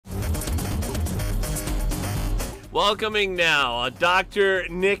Welcoming now Dr.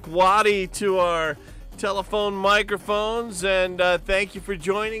 Nick Waddy to our telephone microphones, and thank you for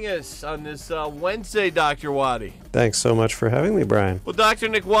joining us on this Wednesday, Dr. Waddy. Thanks so much for having me, Brian. Well, Dr.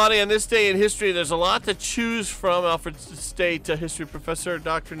 Nick Waddy, on this day in history, there's a lot to choose from. Alfred State history professor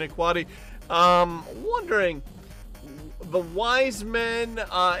Dr. Nick Waddy. Wondering, the wise men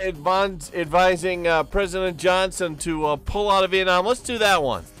advising President Johnson to pull out of Vietnam. Let's do that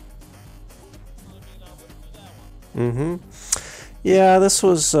one. Yeah, this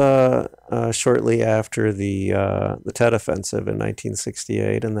was shortly after the Tet Offensive in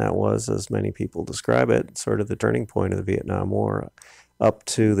 1968, and that was, as many people describe it, sort of the turning point of the Vietnam War. Up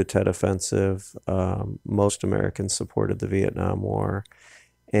to the Tet Offensive, most Americans supported the Vietnam War,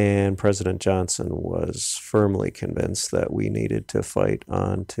 and President Johnson was firmly convinced that we needed to fight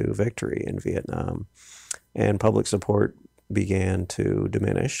on to victory in Vietnam, and public support began to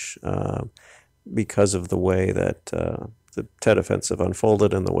diminish because of the way that the Tet Offensive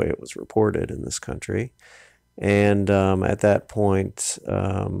unfolded and the way it was reported in this country. And at that point,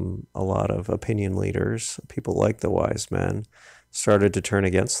 a lot of opinion leaders, people like the wise men, started to turn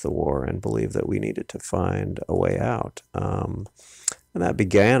against the war and believe that we needed to find a way out. And that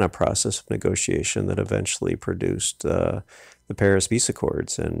began a process of negotiation that eventually produced the Paris Peace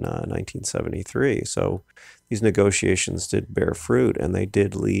Accords in 1973. So these negotiations did bear fruit, and they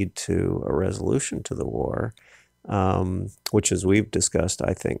did lead to a resolution to the war, which, as we've discussed,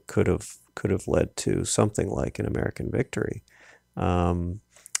 I think could have led to something like an American victory.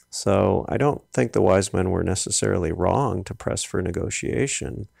 So I don't think the wise men were necessarily wrong to press for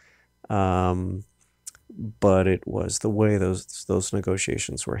negotiation, but it was the way those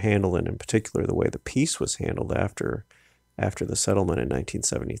negotiations were handled, and in particular the way the peace was handled after the settlement in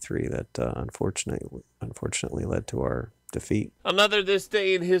 1973 that unfortunately led to our defeat. Another this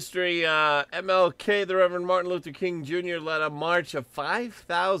day in history, MLK, the Reverend Martin Luther King Jr., led a march of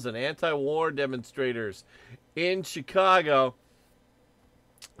 5,000 anti-war demonstrators in Chicago,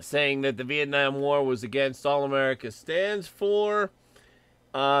 saying that the Vietnam War was against all America stands for.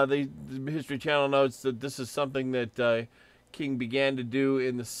 The History Channel notes that this is something that King began to do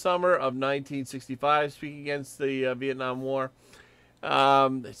in the summer of 1965, speaking against the Vietnam War.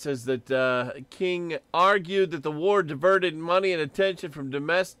 It says that King argued that the war diverted money and attention from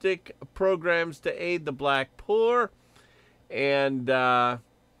domestic programs to aid the black poor. And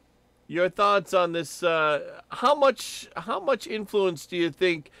your thoughts on this? How much influence do you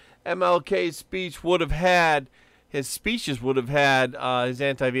think MLK's speech would have had? His speeches would have had his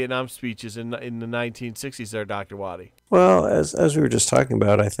anti-Vietnam speeches in the 1960s there, Dr. Waddy. Well, as we were just talking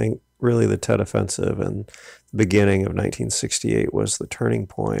about, I think really the Tet Offensive and the beginning of 1968 was the turning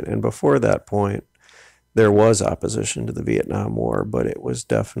point. And before that point, there was opposition to the Vietnam War, but it was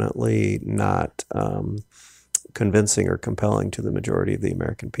definitely not convincing or compelling to the majority of the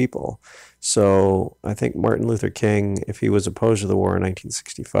American people. So I think Martin Luther King, if he was opposed to the war in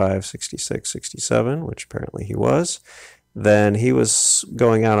 1965, 66, 67, which apparently he was, then he was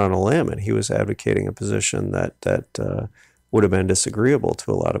going out on a limb, and he was advocating a position that would have been disagreeable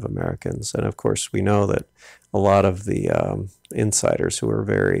to a lot of Americans. And of course, we know that a lot of the insiders who were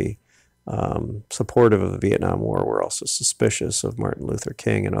very supportive of the Vietnam War were also suspicious of Martin Luther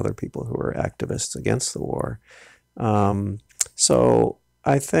King and other people who were activists against the war. So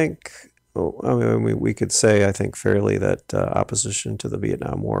I think, we could say, I think fairly, that opposition to the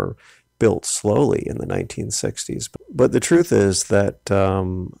Vietnam War built slowly in the 1960s. But the truth is that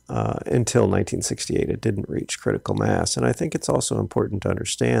until 1968, it didn't reach critical mass. And I think it's also important to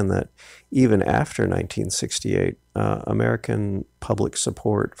understand that even after 1968, American public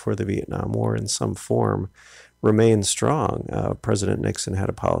support for the Vietnam War in some form remained strong. President Nixon had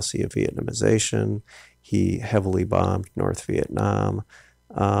a policy of Vietnamization. He heavily bombed North Vietnam.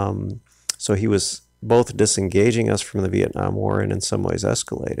 So he was both disengaging us from the Vietnam War and in some ways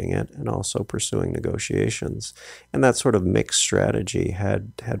escalating it, and also pursuing negotiations. And that sort of mixed strategy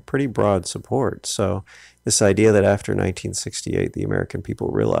had pretty broad support. So this idea that after 1968 the American people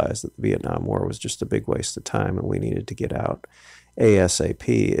realized that the Vietnam War was just a big waste of time and we needed to get out ASAP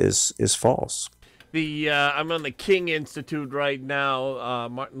is false. I'm on the King Institute right now.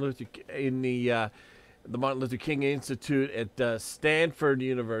 The Martin Luther King Institute at Stanford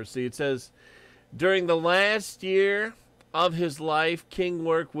University. It says, during the last year of his life, King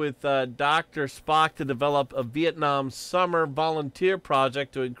worked with Dr. Spock to develop a Vietnam summer volunteer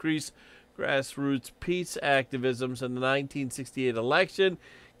project to increase grassroots peace activisms in the 1968 election.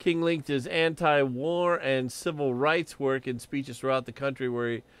 King linked his anti-war and civil rights work in speeches throughout the country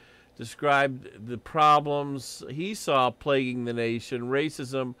where he described the problems he saw plaguing the nation: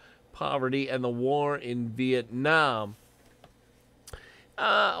 racism, poverty, and the war in Vietnam.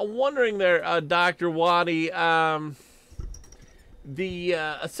 I'm wondering there, Dr. Waddy, the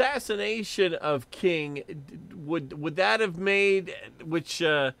assassination of King, would that have made, which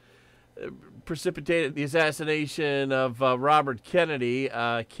precipitated the assassination of Robert Kennedy.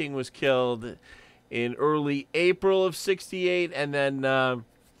 King was killed in early April of '68, and then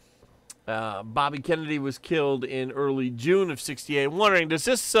Bobby Kennedy was killed in early June of '68. I'm wondering, does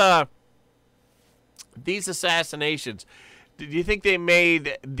this these assassinations, do you think they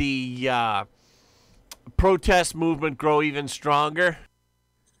made the protest movement grow even stronger?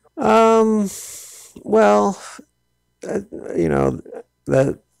 Well, you know,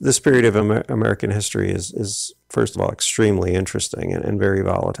 that this period of American history is first of all extremely interesting and very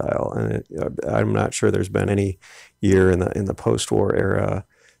volatile, and I'm not sure there's been any year in the post-war era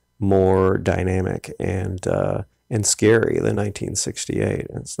more dynamic and scary than 1968.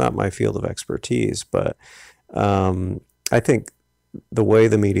 It's not my field of expertise, but I think the way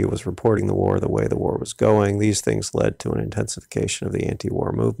the media was reporting the war, the way the war was going, these things led to an intensification of the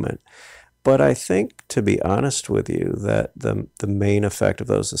anti-war movement. But I think, to be honest with you, that the main effect of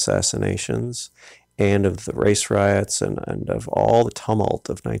those assassinations and of the race riots and of all the tumult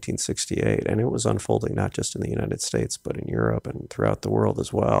of 1968, and it was unfolding not just in the United States, but in Europe and throughout the world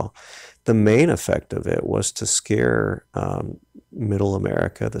as well, the main effect of it was to scare middle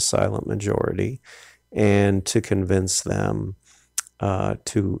America, the silent majority, and to convince them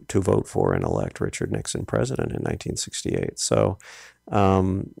to vote for and elect Richard Nixon president in 1968. So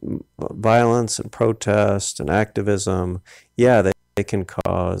violence and protest and activism, yeah, they can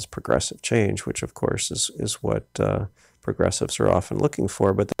cause progressive change, which of course is what progressives are often looking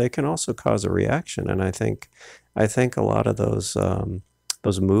for, but they can also cause a reaction. And I think a lot of those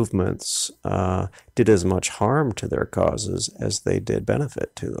movements did as much harm to their causes as they did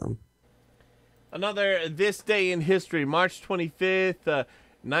benefit to them. Another This Day in History, March 25th,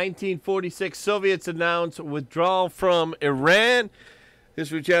 1946, Soviets announce withdrawal from Iran.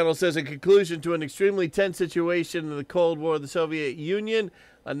 History Channel says, in conclusion to an extremely tense situation in the Cold War, the Soviet Union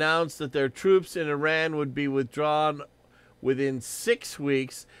announced that their troops in Iran would be withdrawn within 6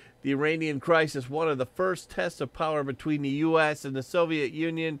 weeks. The Iranian crisis, one of the first tests of power between the U.S. and the Soviet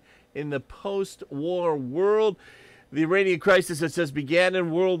Union in the post-war world. The Iranian crisis, it says, began in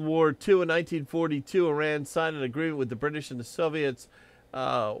World War II. In 1942, Iran signed an agreement with the British and the Soviets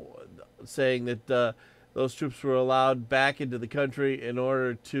saying that those troops were allowed back into the country in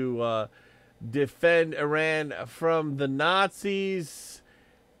order to defend Iran from the Nazis.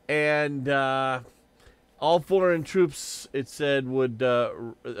 And all foreign troops, it said, would,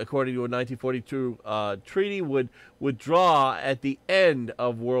 according to a 1942 treaty, would withdraw at the end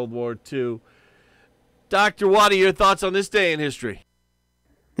of World War II. Dr. Waddy, your thoughts on this day in history?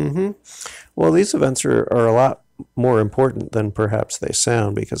 Well, these events are a lot more important than perhaps they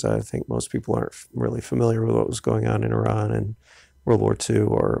sound, because I think most people aren't really familiar with what was going on in Iran in World War II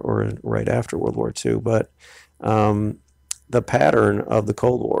or right after World War II. But the pattern of the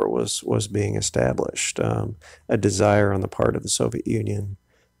Cold War was being established, a desire on the part of the Soviet Union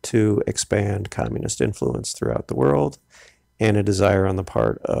to expand communist influence throughout the world, and a desire on the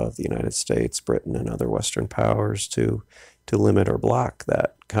part of the United States, Britain, and other Western powers to limit or block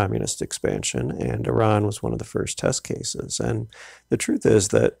that communist expansion. And Iran was one of the first test cases. And the truth is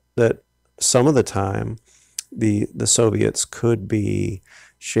that some of the time the Soviets could be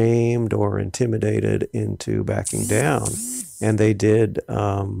shamed or intimidated into backing down, and they did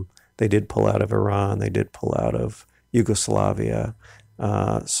pull out of Iran, they did pull out of Yugoslavia.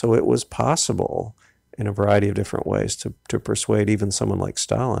 So it was possible in a variety of different ways to persuade even someone like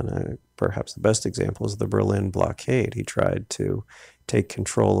Stalin. Perhaps the best example is the Berlin blockade. He tried to take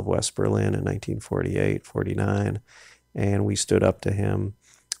control of West Berlin in 1948, 49, and we stood up to him.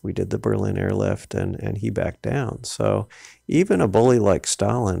 We did the Berlin airlift, and he backed down. So even a bully like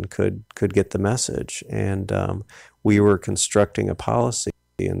Stalin could get the message. And we were constructing a policy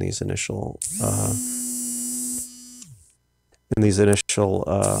in these initial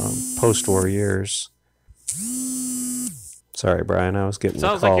post-war years. Sorry, Brian, I was getting the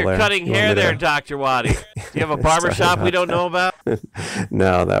call there. Sounds like you're cutting hair there, Dr. Waddy. Do you have a barber shop we don't know about?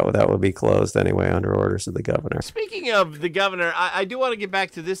 No, that would be closed anyway under orders of the governor. Speaking of the governor, I do want to get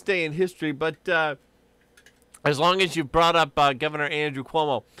back to this day in history, but as long as you brought up Governor Andrew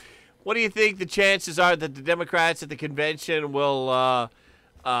Cuomo, what do you think the chances are that the Democrats at the convention will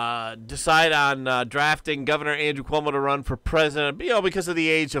decide on drafting Governor Andrew Cuomo to run for president, because of the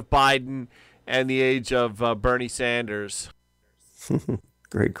age of Biden and the age of Bernie Sanders?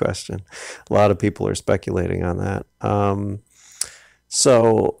 Great question. A lot of people are speculating on that.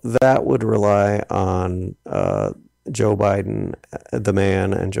 So that would rely on Joe Biden, the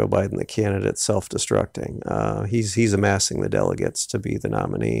man, and Joe Biden, the candidate, self-destructing. He's amassing the delegates to be the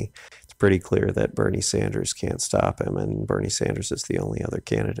nominee. It's pretty clear that Bernie Sanders can't stop him, and Bernie Sanders is the only other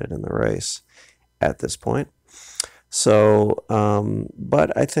candidate in the race at this point. So,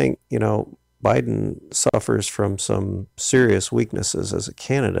 but I think, Biden suffers from some serious weaknesses as a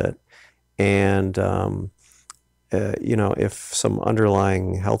candidate, and if some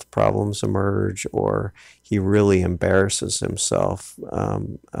underlying health problems emerge, or he really embarrasses himself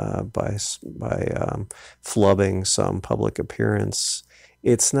by flubbing some public appearance,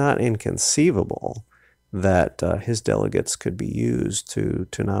 it's not inconceivable that his delegates could be used to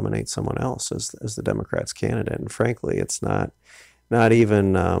nominate someone else as the Democrats' candidate. And frankly, it's not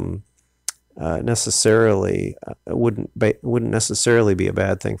even necessarily wouldn't necessarily be a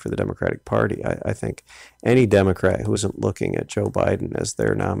bad thing for the Democratic Party. I think any Democrat who isn't looking at Joe Biden as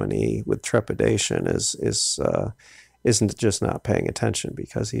their nominee with trepidation isn't just not paying attention,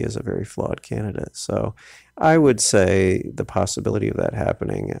 because he is a very flawed candidate. So I would say the possibility of that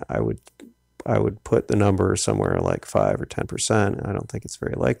happening, I would put the number somewhere like 5 or 10%. I don't think it's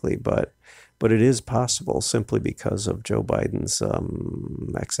very likely, but it is possible, simply because of Joe Biden's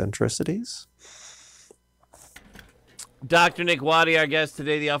eccentricities. Dr. Nick Waddy, our guest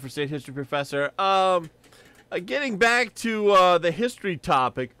today, the Alfred State history professor. Getting back to the history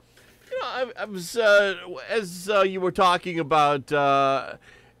topic, I was as you were talking about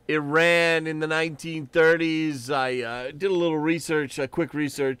Iran in the 1930s. I did a little research, quick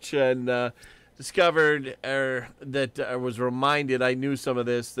research, and discovered that I was reminded, I knew some of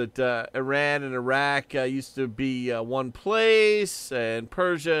this, that Iran and Iraq used to be one place, and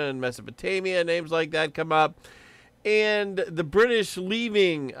Persia and Mesopotamia, names like that come up. And the British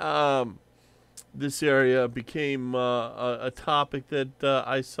leaving this area became a topic that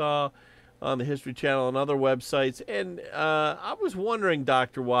I saw on the History Channel and other websites. And I was wondering,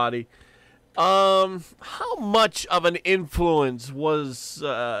 Dr. Waddy, how much of an influence was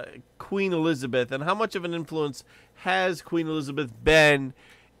Queen Elizabeth, and how much of an influence has Queen Elizabeth been,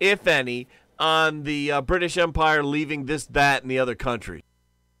 if any, on the British Empire leaving this, that, and the other country?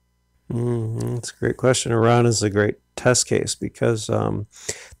 That's a great question. Iran is a great test case, because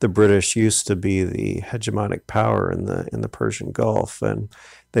the British used to be the hegemonic power in the Persian Gulf, and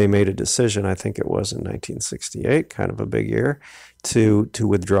they made a decision, I think it was in 1968, kind of a big year, to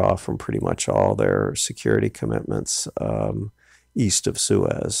withdraw from pretty much all their security commitments east of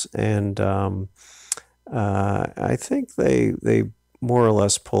Suez. And I think they more or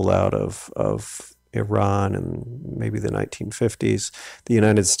less pulled out of Iran in maybe the 1950s. The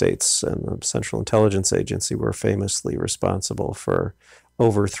United States and the Central Intelligence Agency were famously responsible for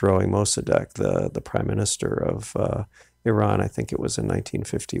overthrowing Mossadegh, the prime minister of Iran. I think it was in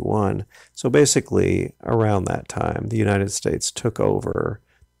 1951. So basically, around that time, the United States took over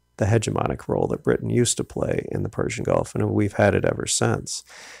the hegemonic role that Britain used to play in the Persian Gulf, and we've had it ever since.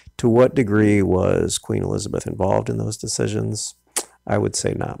 To what degree was Queen Elizabeth involved in those decisions? I would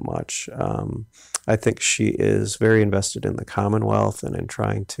say not much. I think she is very invested in the Commonwealth and in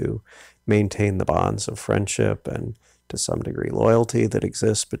trying to maintain the bonds of friendship and, to some degree, loyalty that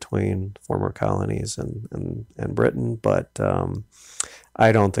exists between former colonies and Britain. But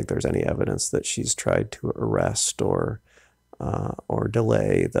I don't think there's any evidence that she's tried to arrest or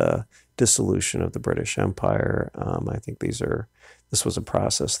delay the dissolution of the British Empire. I think this was a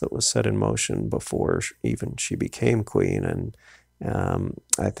process that was set in motion before even she became queen, and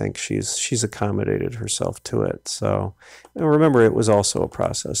I think she's accommodated herself to it. So, and remember, it was also a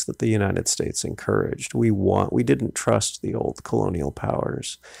process that the United States encouraged. We didn't trust the old colonial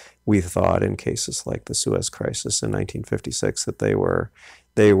powers. We thought, in cases like the Suez Crisis in 1956, that they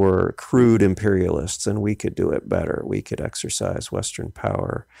were crude imperialists, and we could do it better. We could exercise Western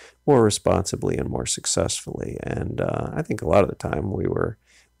power more responsibly and more successfully. And I think a lot of the time we were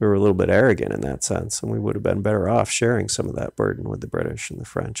a little bit arrogant in that sense, and we would have been better off sharing some of that burden with the British and the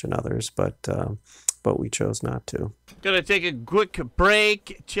French and others, but we chose not to. Gonna take a quick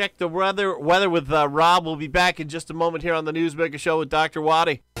break, check the weather with Rob. We'll be back in just a moment here on the Newsmaker Show with Dr.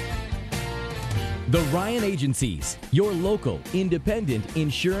 Waddy. The Ryan Agencies, your local, independent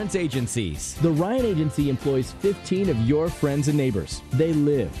insurance agencies. The Ryan Agency employs 15 of your friends and neighbors. They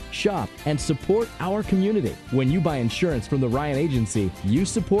live, shop, and support our community. When you buy insurance from the Ryan Agency, you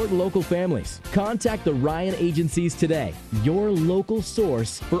support local families. Contact the Ryan Agencies today, your local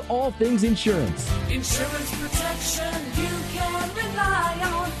source for all things insurance. Insurance protection you can rely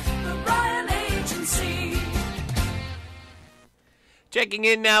on. The Ryan Agency. Checking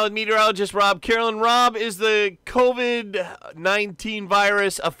in now with meteorologist Rob Carolyn. Rob, is the COVID-19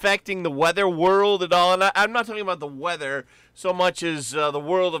 virus affecting the weather world at all? And I'm not talking about the weather so much as the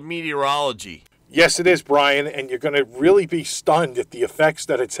world of meteorology. Yes, it is, Brian, and you're going to really be stunned at the effects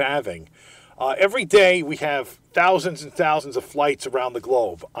that it's having. Every day we have thousands and thousands of flights around the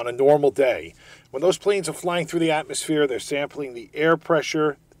globe on a normal day. When those planes are flying through the atmosphere, they're sampling the air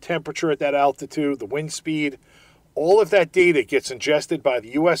pressure, the temperature at that altitude, the wind speed. All of that data gets ingested by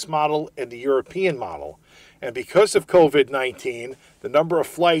the U.S. model and the European model. And because of COVID-19, the number of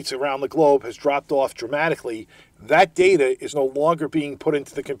flights around the globe has dropped off dramatically. That data is no longer being put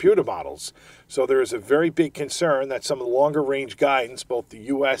into the computer models. So there is a very big concern that some of the longer range guidance, both the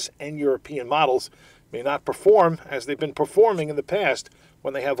U.S. and European models, may not perform as they've been performing in the past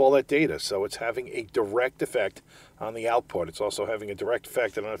when they have all that data. So it's having a direct effect on the output. It's also having a direct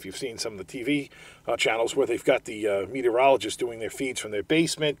effect. I don't know if you've seen some of the TV channels where they've got the meteorologists doing their feeds from their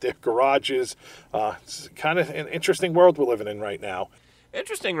basement, their garages. It's kind of an interesting world we're living in right now.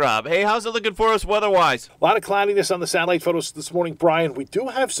 Interesting, Rob. Hey, how's it looking for us weather-wise? A lot of cloudiness on the satellite photos this morning, Brian. We do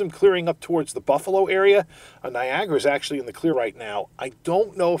have some clearing up towards the Buffalo area. Niagara is actually in the clear right now. I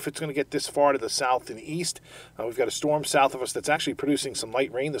don't know if it's going to get this far to the south and east. We've got a storm south of us that's actually producing some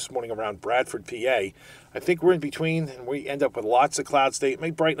light rain this morning around Bradford, PA. I think we're in between, and we end up with lots of clouds today. It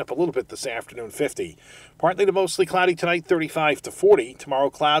may brighten up a little bit this afternoon, 50. Partly to mostly cloudy tonight, 35 to 40. Tomorrow,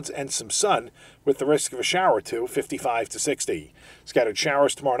 clouds and some sun with the risk of a shower or two, 55 to 60. Scattered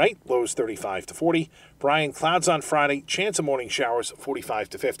showers tomorrow night, lows 35 to 40. Brian, clouds on Friday, chance of morning showers, 45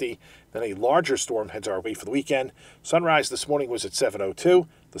 to 50. Then a larger storm heads our way for the weekend. Sunrise this morning was at 7:02.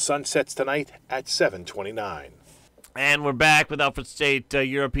 The sun sets tonight at 7:29. And we're back with Alfred State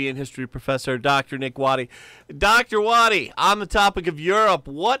European history professor, Dr. Nick Waddy. Dr. Waddy, on the topic of Europe,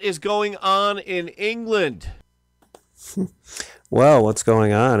 what is going on in England? Well, what's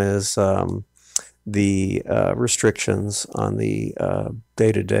going on is the restrictions on the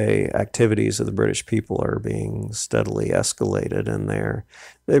day-to-day activities of the British people are being steadily escalated, and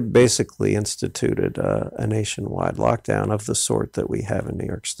they basically instituted a nationwide lockdown of the sort that we have in New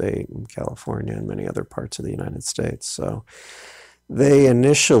York State and California and many other parts of the United States. So they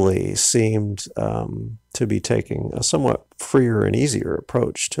initially seemed to be taking a somewhat freer and easier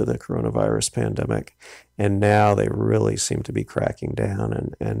approach to the coronavirus pandemic, and now they really seem to be cracking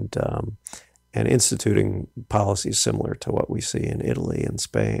down and instituting policies similar to what we see in Italy and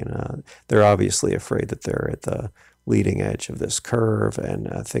Spain. They're obviously afraid that they're at the leading edge of this curve, and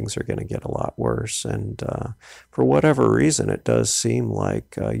things are going to get a lot worse. And for whatever reason, it does seem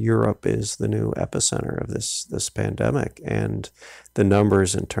like Europe is the new epicenter of this pandemic, and the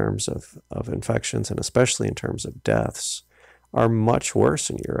numbers in terms of infections and especially in terms of deaths are much worse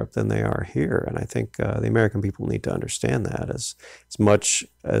in Europe than they are here. And I think the American people need to understand that. As much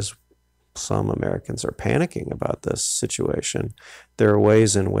as some Americans are panicking about this situation, there are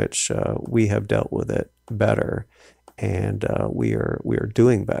ways in which we have dealt with it better, and we are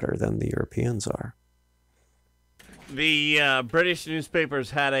doing better than the Europeans are. The British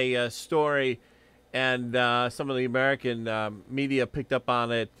newspapers had a story, and some of the American media picked up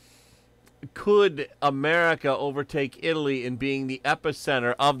on it. Could America overtake Italy in being the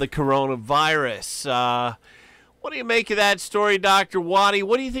epicenter of the coronavirus? What do you make of that story, Dr. Waddy?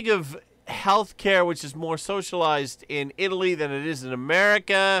 What do you think of healthcare, which is more socialized in Italy than it is in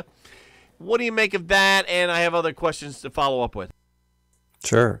America? What do you make of that? And I have other questions to follow up with.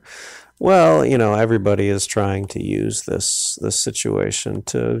 Sure. Well, everybody is trying to use this situation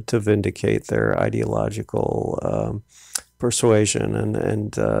to vindicate their ideological persuasion,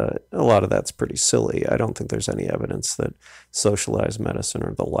 and a lot of that's pretty silly. I don't think there's any evidence that socialized medicine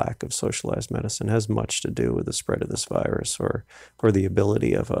or the lack of socialized medicine has much to do with the spread of this virus or the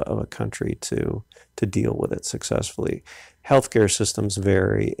ability of a country to deal with it successfully. Healthcare systems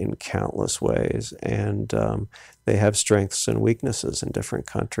vary in countless ways, and they have strengths and weaknesses in different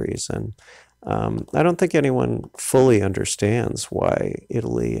countries. And I don't think anyone fully understands why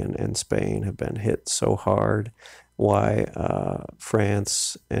Italy and Spain have been hit so hard, why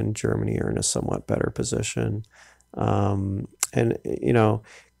France and Germany are in a somewhat better position. And,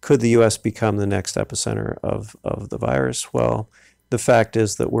 could the U.S. become the next epicenter of the virus? Well, the fact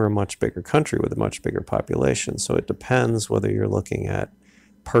is that we're a much bigger country with a much bigger population. So it depends whether you're looking at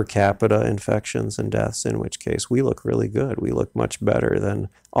per capita infections and deaths, in which case we look really good. We look much better than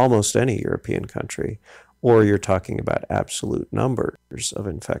almost any European country. Or you're talking about absolute numbers of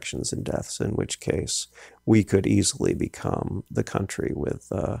infections and deaths, in which case we could easily become the country with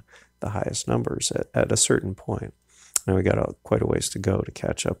the highest numbers at a certain point. And we got quite a ways to go to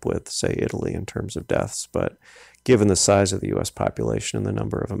catch up with, say, Italy in terms of deaths. But given the size of the U.S. population and the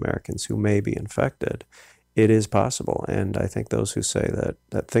number of Americans who may be infected, it is possible. And I think those who say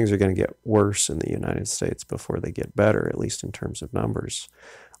that things are going to get worse in the United States before they get better, at least in terms of numbers,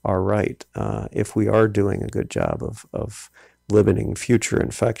 are right. If we are doing a good job of limiting future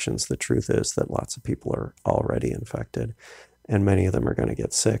infections, the truth is that lots of people are already infected, and many of them are going to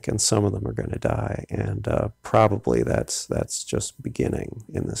get sick, and some of them are going to die. And probably that's just beginning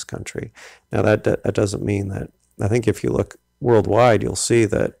in this country. Now, that doesn't mean that. I think if you look worldwide, you'll see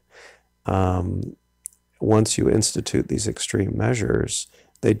that once you institute these extreme measures,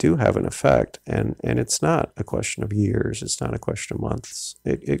 they do have an effect. And it's not a question of years. It's not a question of months.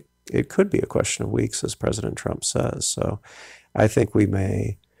 It could be a question of weeks, as President Trump says. So I think we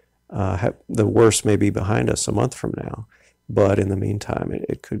may have the worst may be behind us a month from now. But in the meantime,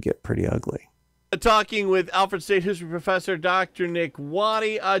 it could get pretty ugly. Talking with Alfred State History Professor Dr. Nick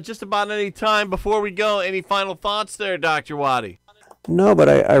Waddy. Just about any time before we go, any final thoughts there, Dr. Waddy? No, but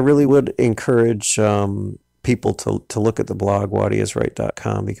I really would encourage people to look at the blog,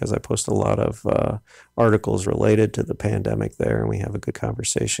 waddyisright.com, because I post a lot of articles related to the pandemic there, and we have a good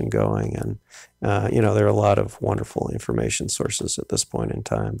conversation going. And, there are a lot of wonderful information sources at this point in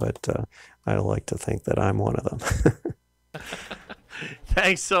time, but I like to think that I'm one of them.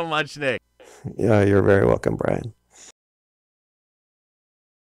 Thanks so much, Nick. Yeah, you're very welcome, Brian.